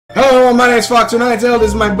everyone, my name is Fox Nighttail. This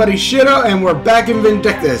is my buddy Shiro, and we're back in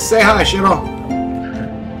Vindictus. Say hi, Shiro.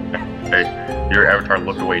 Hey, your avatar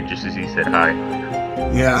looked away just as he said hi.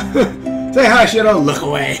 Yeah. Say hi, Shiro. Look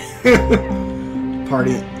away.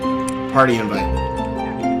 Party invite.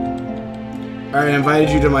 Alright, I invited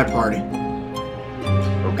you to my party.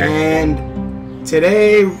 Okay. And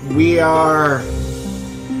today we are,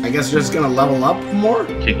 I guess, just gonna level up more.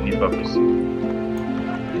 Kicking these puppies.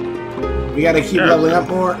 We gotta keep leveling up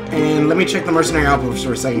more, and let me check the mercenary outpost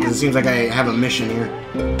for a second, because it seems like I have a mission here.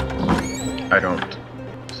 I don't.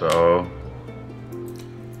 So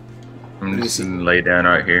I'm just gonna lay down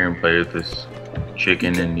out here and play with this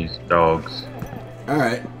chicken and these dogs.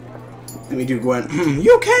 Alright. Let me do Gwen.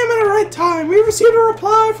 You came at the right time. We received a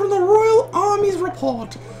reply from the Royal Army's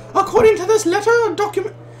report. According to this letter, a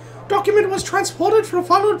document was transported from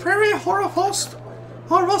Followed Prairie Horrorhost.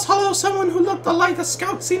 Horrorhost Hollow. Someone who looked like a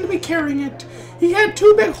scout seemed to be carrying it. He had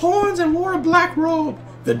 2 big horns and wore a black robe.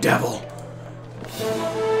 The devil.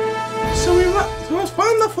 So we must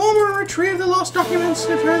find the former and retrieve the lost documents.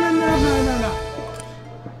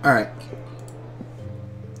 Alright.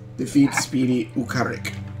 Defeat Speedy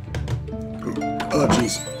Ukarik. Oh,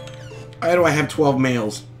 jeez. Why do I have 12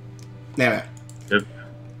 mails? There. Yep.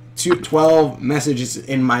 12 messages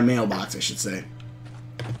in my mailbox, I should say.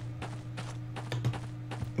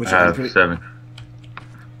 Which I have 7.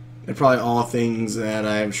 They're probably all things that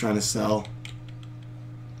I'm trying to sell.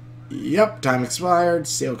 Yep, time expired.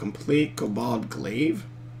 Sale complete. Cobalt Glaive.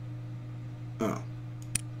 Oh.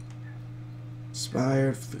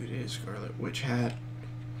 Expired. Fluted Scarlet Witch Hat.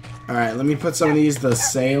 Alright, let me put some of these to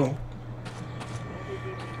sale.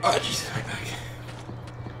 Oh, Jesus, my back.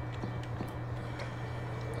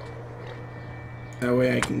 That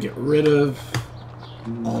way I can get rid of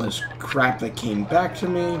all this crap that came back to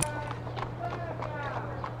me.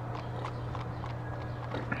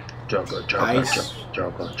 Ice. Ice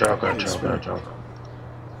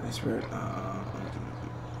Spirit.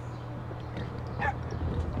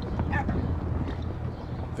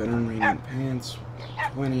 Veteran Radiant Pants.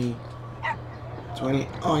 20.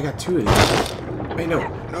 Oh, I got 2 of these. Wait, no.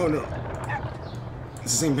 It's the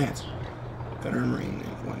same pants. Veteran Marine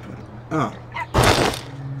 120. Oh.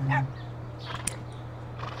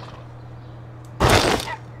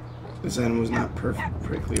 This item was not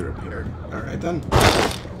perfectly repaired. Alright then.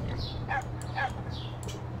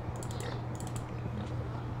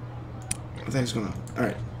 What the heck's going on?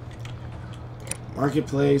 Alright.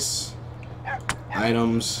 Marketplace.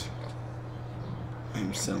 Items.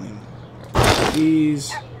 I'm selling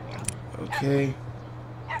these. Okay.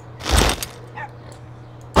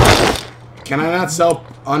 Can I not sell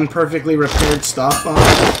unperfectly repaired stuff on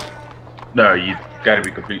it? No, you gotta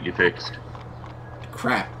be completely fixed.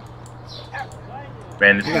 Crap.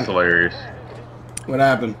 Man, this is hilarious. What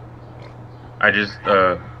happened? I just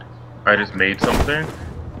made something.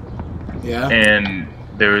 Yeah? And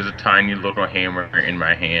there was a tiny little hammer in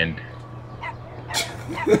my hand.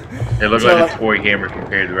 It looked like a toy hammer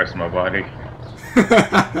compared to the rest of my body.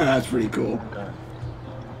 That's pretty cool.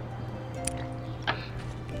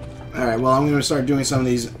 Alright, well, I'm going to start doing some of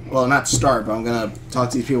these. Well, not start, but I'm going to talk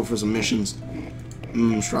to these people for some missions.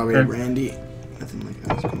 Strawberry brandy. Nothing like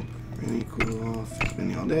that. Cool. Really cool off.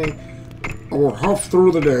 Spending all day. Or half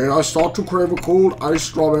through the day, I start to crave a cold iced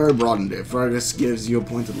strawberry brandy. Fergus gives you a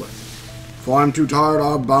pointed look. For I'm too tired,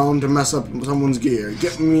 I'm bound to mess up someone's gear.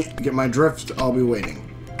 Get my drift, I'll be waiting.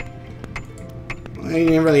 Well, he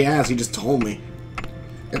didn't really ask, he just told me.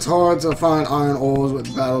 It's hard to find iron ores with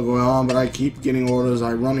the battle going on, but I keep getting orders.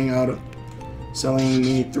 I'm running out of selling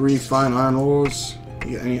me 3 fine iron ores.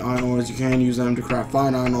 You get any iron ores you can, use them to craft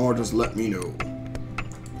fine iron ore, just let me know.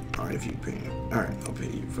 Alright, if you pay me. Alright, I'll pay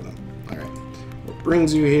you for them. Alright. What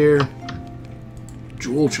brings you here?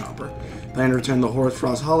 Jewel Chopper. Plan to return the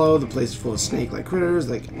Hoarfrost Hollow. The place is full of snake-like critters,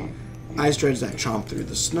 like ice dredge that chomp through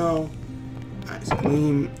the snow. Ice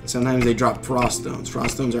Gleam. Sometimes they drop frost stones.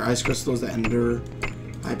 Frost stones are ice crystals that endure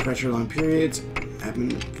high pressure long periods.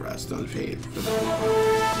 Happen frost stones paid for them.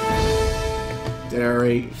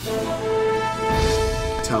 Dairy.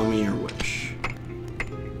 Tell me your wish.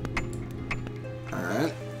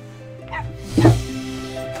 Alright.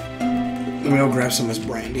 Let me go grab some of this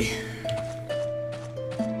brandy.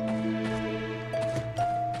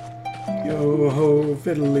 Yo ho,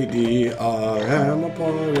 fiddly dee, I am a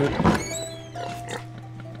pirate.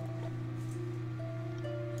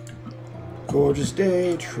 Gorgeous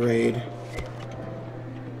day, trade.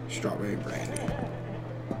 Strawberry brandy.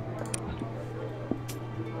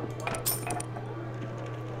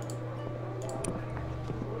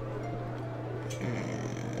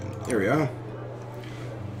 And there we are.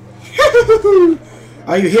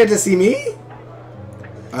 Are you here to see me?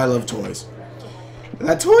 I love toys.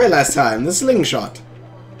 That toy last time, the slingshot.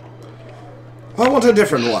 I want a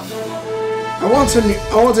different one. I want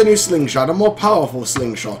a new slingshot, a more powerful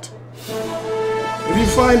slingshot. If you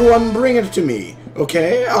find one, bring it to me.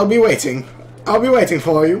 Okay, I'll be waiting. I'll be waiting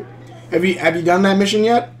for you. Have you done that mission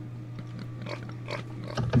yet?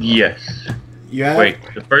 Yes. You have? Wait,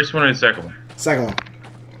 the first one or the second one? Second one.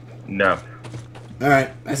 No.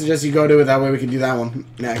 Alright, I suggest you go do it, that way we can do that one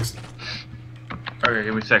next. Okay,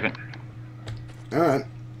 give me a second. Alright.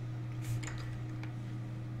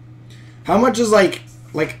 How much is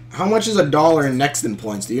how much is $1 in Nexton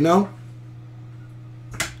points, do you know?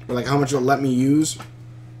 Or like how much it'll let me use?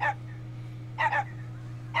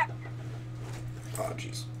 Oh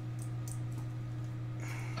jeez.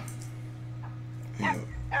 Like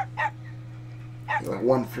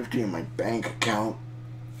 150 in my bank account.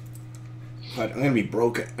 But I'm gonna be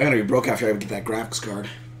broke. I'm gonna be broke after I get that graphics card.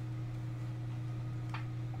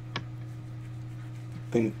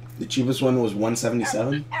 I think the cheapest one was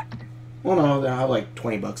 $177. Well, no, I have like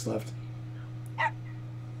 $20 left.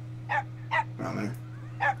 Around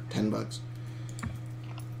there, $10.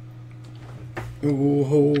 Oh,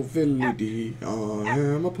 ho, Philly, I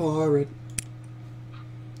am a pirate.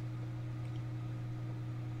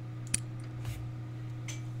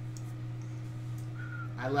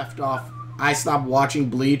 I left off. I stopped watching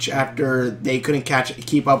Bleach after they couldn't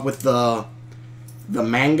keep up with the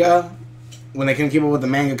manga. When they couldn't keep up with the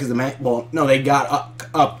manga because they got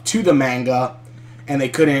up to the manga and they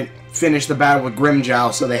couldn't finish the battle with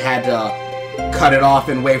Grimjow, so they had to cut it off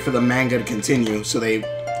and wait for the manga to continue. So they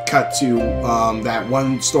cut to that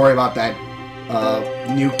one story about that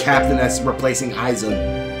new captain that's replacing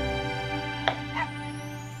Aizen.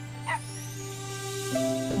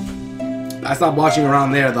 I stopped watching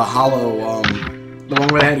around there, the Hollow, the one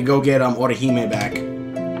where they had to go get Orihime back.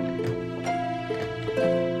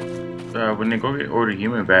 When they go get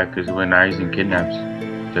Orihime back is when Aizen kidnaps.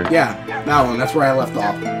 Yeah, that one. That's where I left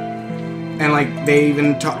off. And like they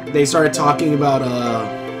started talking about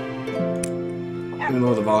let me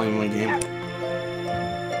lower the volume of my game.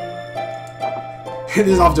 This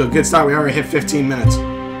is off to a good start. We already hit 15 minutes. You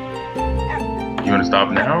want to stop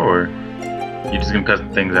now, or you just gonna cut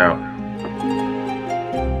things out?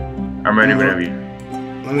 I'm ready whenever you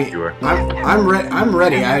are. I'm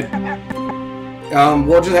ready.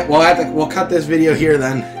 We'll cut this video here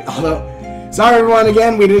then. Although, sorry everyone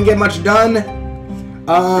again, we didn't get much done.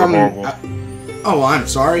 Oh, I'm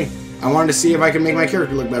sorry. I wanted to see if I could make my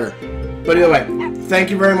character look better. But either way, thank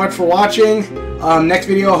you very much for watching. Next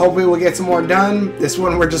video, hopefully we'll get some more done. This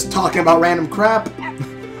one, we're just talking about random crap.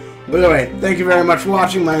 But either way, thank you very much for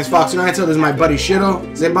watching. My name is Fox9, so this is my buddy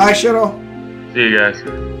Shido. Say bye, Shido. See you guys.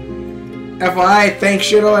 FYI, thanks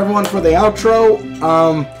Shido everyone for the outro.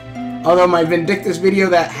 Although my Vindictus video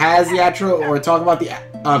that has the outro, or talk about the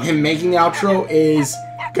him making the outro, is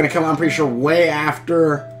gonna come out, I'm pretty sure, way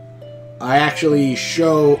after I actually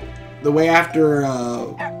show the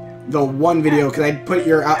the one video, because I put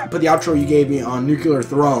the outro you gave me on Nuclear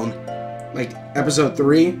Throne, like episode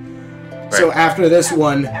 3. Right. So after this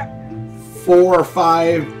one, 4 or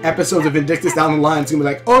 5 episodes of Vindictus down the line, it's gonna be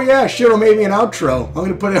like, oh yeah, Shido made me an outro. I'm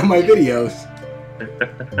gonna put it on my videos.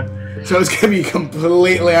 So it's gonna be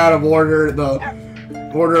completely out of order, the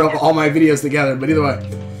order of all my videos together. But either way,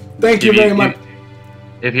 thank you very much.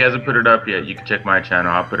 If he hasn't put it up yet, you can check my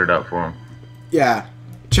channel. I'll put it up for him. Yeah,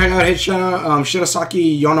 check out his channel,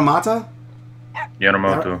 Shirosaki Yonemata.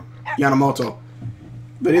 Yanomoto.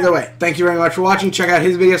 But either way, thank you very much for watching. Check out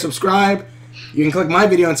his video, subscribe. You can click my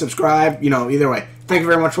video and subscribe. You know, either way. Thank you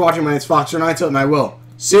very much for watching. My name is Fox9, and I will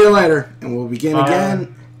see you later. And we'll begin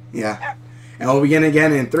again. Yeah. And we'll begin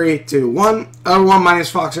again in 3, 2, 1. Everyone, my name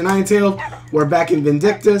is Fox9. We're back in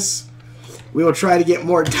Vindictus. We will try to get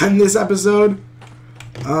more done this episode.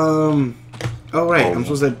 Oh right, I'm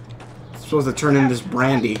supposed to turn in this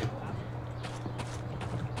brandy.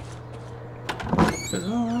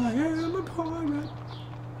 I am a pirate.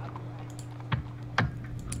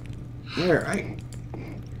 Where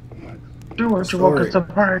Do what you want, cause the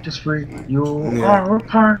pirate is free. You are a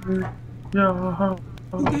pirate.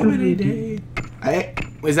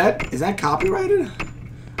 Is that copyrighted?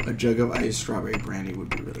 A jug of iced strawberry brandy would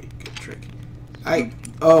be a really good trick. I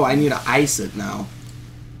need to ice it now.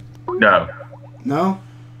 No. No?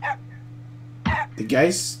 Did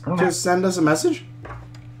guys just send us a message?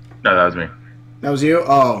 No, that was me. That was you?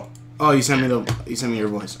 Oh, you sent me your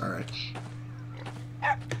voice. All right.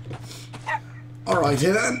 All right,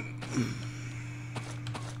 then.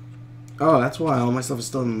 Oh, that's why all my stuff is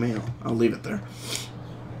still in the mail. I'll leave it there.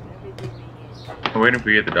 I'm waiting for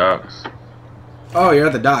you at the docks. Oh, you're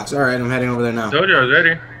at the docks. Alright, I'm heading over there now. I told you I was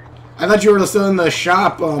ready. I thought you were still in the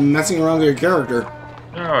shop messing around with your character.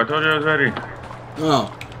 No, I told you I was ready. Oh.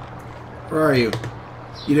 Where are you?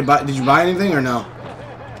 Did you buy anything or no?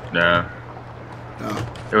 No. No.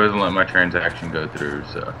 It wasn't letting my transaction go through,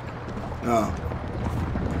 so. Oh.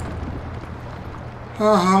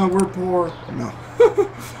 Haha, we're poor. No.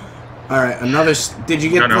 Alright, another... Did you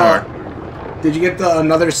get Did you get the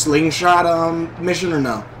another slingshot mission or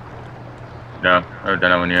no? No, I haven't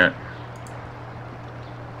done that one yet.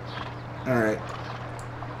 Alright.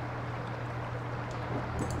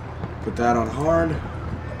 Put that on hard.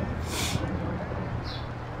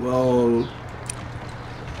 Well...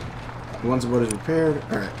 Once the boat is repaired.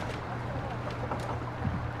 Alright.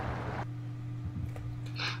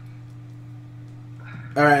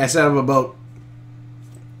 Alright, I set up a boat.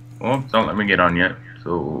 Well, don't let me get on yet.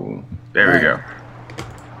 So, there we go.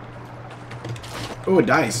 Oh, a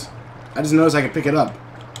dice. I just noticed I could pick it up.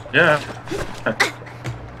 Yeah.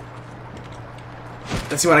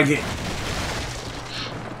 Let's see what I get.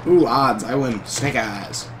 Ooh, odds. I win. Snake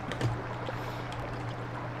eyes.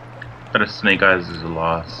 But a snake eyes is a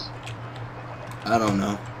loss. I don't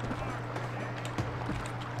know.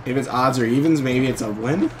 If it's odds or evens, maybe it's a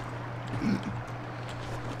win.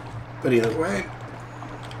 But either way.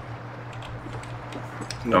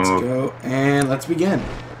 Let's go. And let's begin.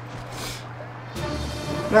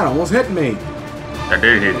 That almost hit me. I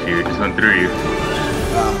did hit you. It just went through you.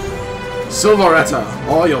 Silveretta.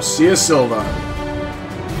 All you'll see is silver.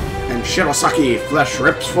 And Shirosaki. Flesh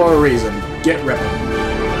rips for a reason. Get ripping.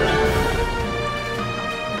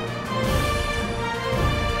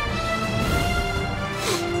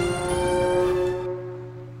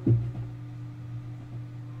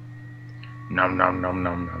 Nom nom nom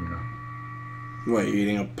nom nom nom. What, you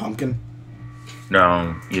eating a pumpkin? No,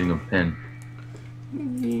 I'm eating a pin.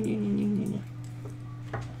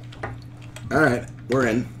 Alright, we're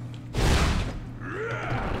in.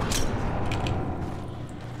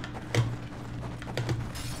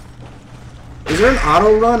 Is there an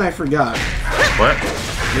auto run? I forgot. What?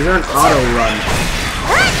 Is there an auto run?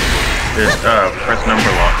 Just press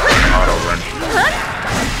number lock for an auto run.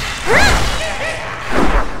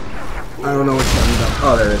 I don't know which one though.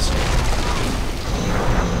 Oh, there it is.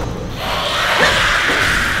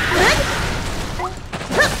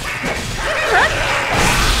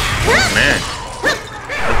 Man,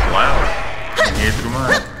 that's loud. Neither through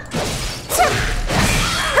mine.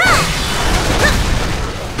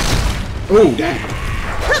 Oh, dang.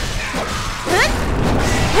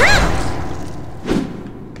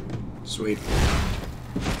 Sweet.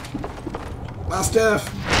 Last death.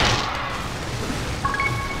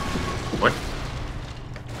 What?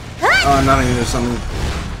 Oh, nothing. There's something.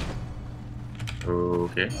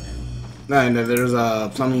 Okay. No, there's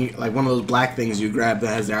something like one of those black things you grab that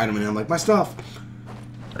has the item in it. I'm like, my stuff.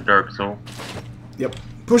 A dark soul. Yep.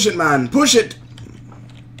 Push it, man. Push it.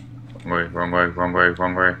 Wrong way, wrong way,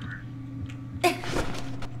 wrong way.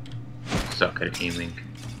 Suck at aiming.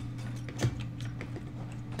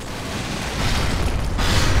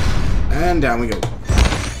 And down we go.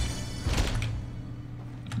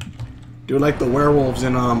 Do it like the werewolves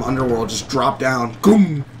in Underworld. Just drop down.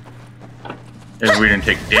 Boom. If we didn't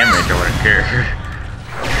take damage, I wouldn't care.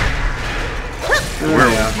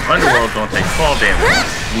 Underworld don't take fall damage.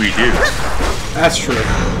 We do. That's true.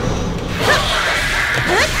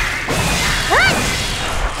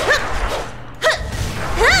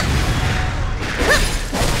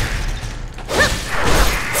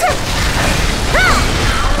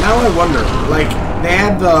 Now I wonder, like, they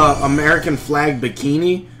had the American flag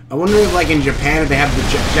bikini. I wonder if, like, in Japan, if they have the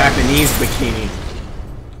Japanese bikini.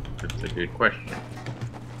 That's a good question.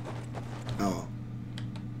 Oh.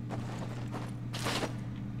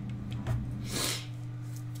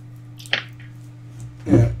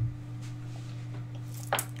 Yeah.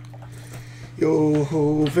 Yo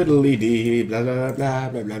ho fiddly dee, blah blah blah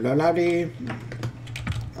blah blah blah blah dee.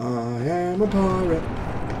 I am a pirate.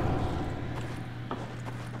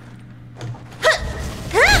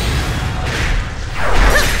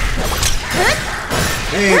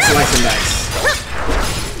 And slice and dice.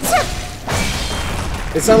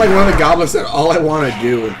 It sounded like one of the goblins said, all I want to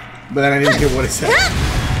do, but then I didn't get what it said.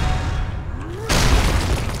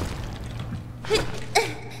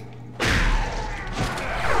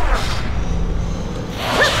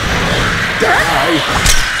 Die!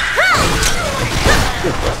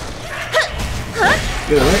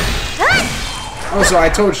 Good, right? Also, I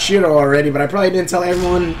told Shiro already, but I probably didn't tell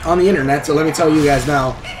everyone on the internet, so let me tell you guys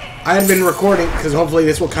now. I had been recording, because hopefully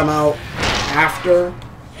this will come out after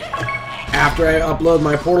I upload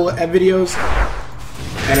my Portal videos.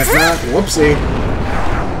 And if not, whoopsie.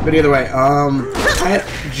 But either way, I had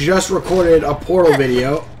just recorded a Portal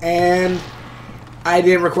video, and I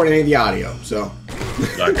didn't record any of the audio, so.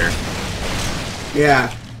 Okay.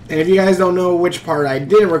 Yeah, and if you guys don't know which part I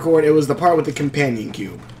didn't record, it was the part with the companion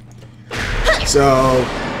cube. So,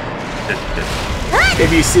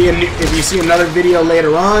 if you see another video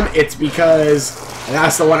later on, it's because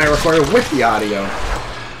that's the one I recorded with the audio.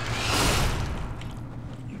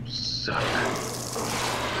 You suck.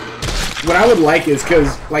 What I would like is,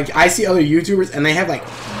 because, like, I see other YouTubers, and they have, like,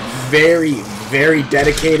 very, very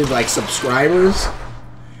dedicated, like, subscribers.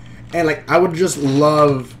 And, like, I would just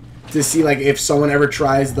love to see, like, if someone ever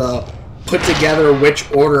tries to put together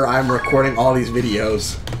which order I'm recording all these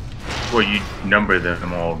videos. Well, you number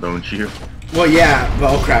them all, don't you? Well, yeah,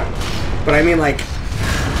 but, oh, crap. But I mean, like,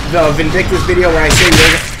 the Vindictus video where I say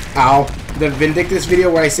the Vindictus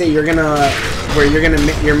video where I say you're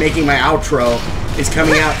making my outro is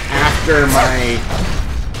coming out after my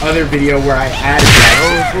other video where I added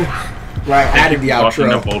the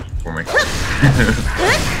outro. For me.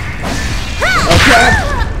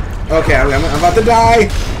 Okay, I'm about to die.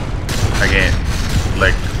 Again,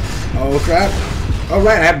 like. Oh crap! Oh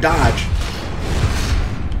right, I have dodge.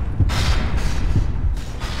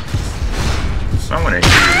 Someone hit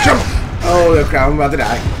Jump! Oh crap! I'm about to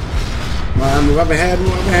die. Come on, move up ahead,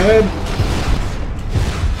 move up ahead.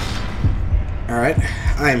 All right,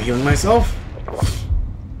 I am healing myself.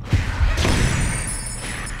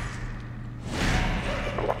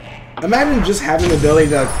 Imagine just having the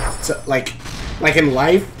ability to like in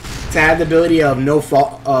life, to have the ability of no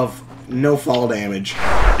fall damage.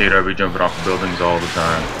 Dude, I'd be jumping off buildings all the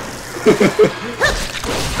time.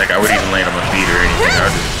 Like, I wouldn't even land on my feet or anything.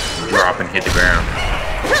 I'd just drop and hit the ground.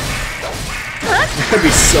 That'd be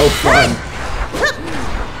so fun.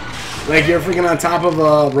 Like, you're freaking on top of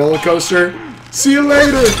a roller coaster. See you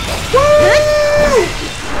later! Woo!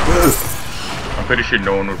 I'm pretty sure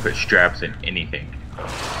no one would put straps in anything.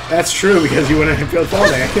 That's true, because you wouldn't feel fall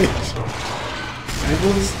damage.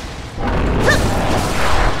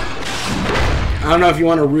 I don't know if you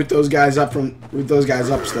want to root those guys up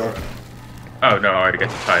still. Oh no, I already got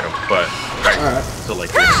the title, but alright. So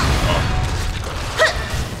like this.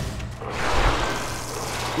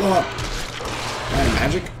 Well,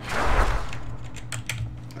 magic.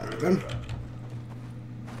 Alright then.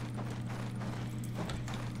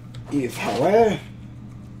 If however.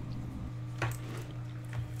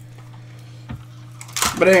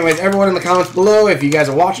 But anyways, everyone in the comments below, if you guys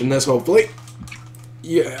are watching this, hopefully,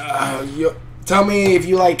 tell me if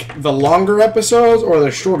you like the longer episodes or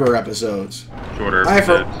the shorter episodes. Shorter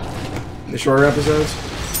episodes. The shorter episodes.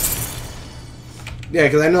 Yeah,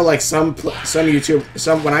 because I know like when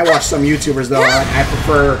I watch some YouTubers though, I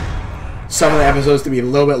prefer some of the episodes to be a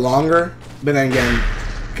little bit longer. But then again,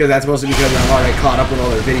 because that's mostly because I'm already caught up with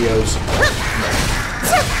all their videos.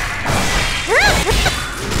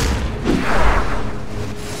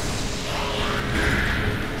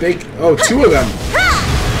 Oh, two of them.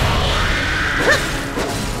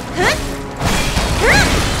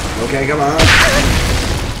 Okay, come on.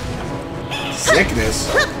 Sickness.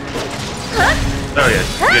 Oh yeah,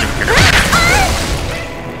 get him here.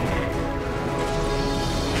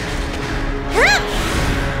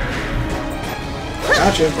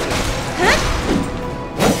 Gotcha.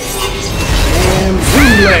 And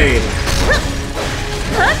Zoom Blade.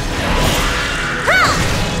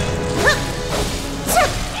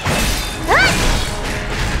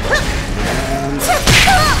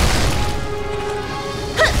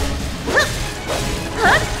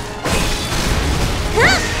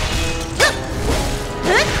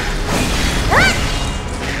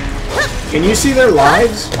 Can you see their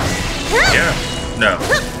lives? Yeah. No.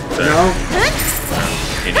 No?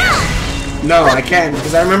 No, I can't,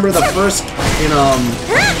 because I remember the first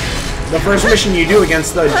mission you do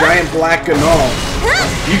against the giant black gnoll,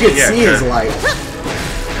 you could see his life.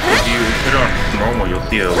 If you put on normal, you'll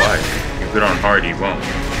see it alive. If you put on hard, you won't.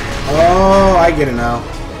 Oh, I get it now.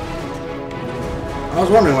 I was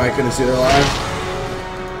wondering why I couldn't see their lives.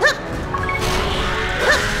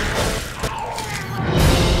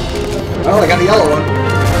 Oh, I got the yellow one.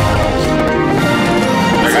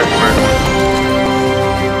 I got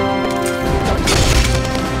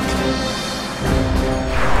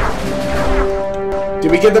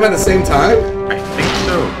Did we get them at the same time? I think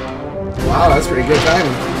so. Wow, that's pretty good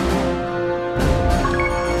timing.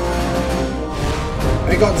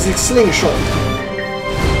 I got the slingshot.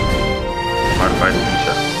 Modified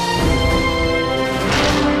slingshot.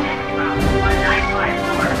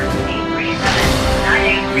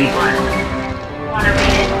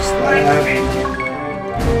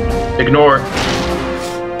 Ignore.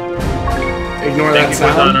 Ignore that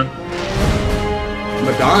sound.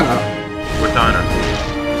 Madonna. Madonna.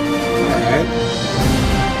 Alright.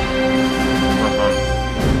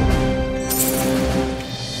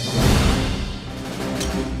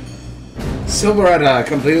 Silveretta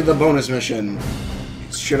completed the bonus mission.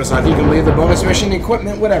 Shirosaki completed the bonus mission,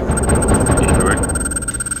 equipment, whatever. You sure?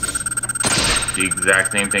 The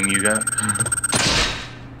exact same thing you got?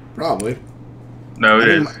 Probably. No, it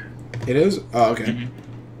is. It is? Oh, okay.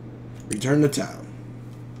 Return to town.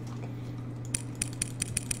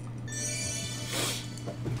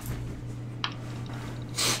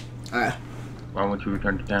 Why won't you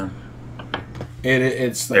return to town?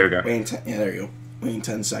 It's like there we go. Waiting yeah, there you go. Waiting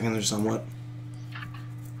 10 seconds or somewhat.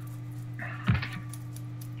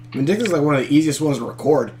 Vindictus is like one of the easiest ones to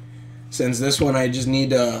record. Since this one I just need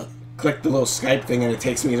to click the little Skype thing and it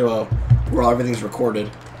takes me to where everything's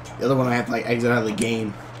recorded. The other one I have to like exit out of the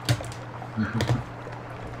game.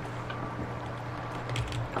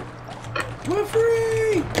 We're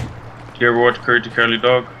free! You ever watch Courage the Cowardly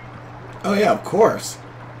Dog? Oh yeah, of course.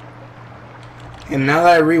 And now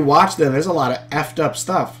that I rewatched them, there's a lot of effed up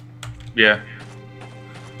stuff. Yeah.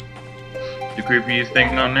 The creepiest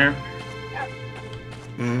thing on there?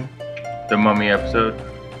 The Mummy episode.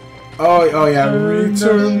 Oh yeah,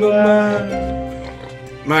 Return the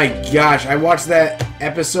Man. My gosh, I watched that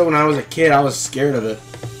episode when I was a kid. I was scared of it.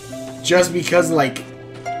 Just because, like,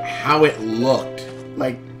 how it looked.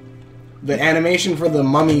 Like, the animation for the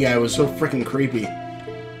mummy guy was so freaking creepy.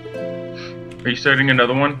 Are you starting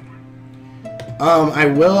another one? I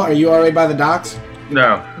will. Are you already by the docks?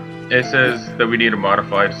 No. It says that we need a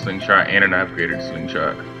modified slingshot and an upgraded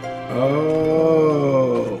slingshot.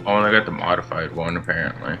 Oh. I only got the modified one,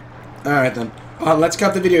 apparently. Alright then. Let's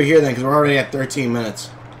cut the video here then, because we're already at 13 minutes.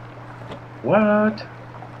 What?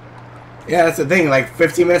 Yeah, that's the thing. Like,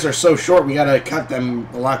 15 minutes are so short, we gotta cut them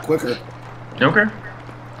a lot quicker. Okay.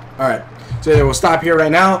 Alright. So we'll stop here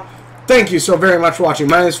right now. Thank you so very much for watching.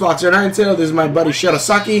 My name is Fox09tail. This is my buddy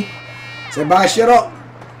Shirosaki. Say bye, Shiro.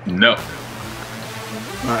 No.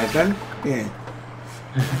 Alright then. Yeah.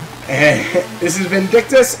 And this is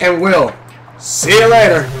Vindictus, and we'll see you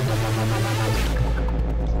later.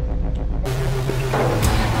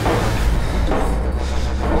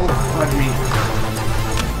 Oh, fuck me.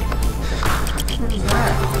 What is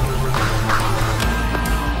that?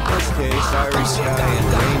 This case, Irish Sky and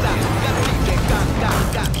Reindeer.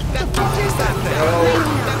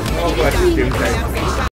 Oh, bless you, dude.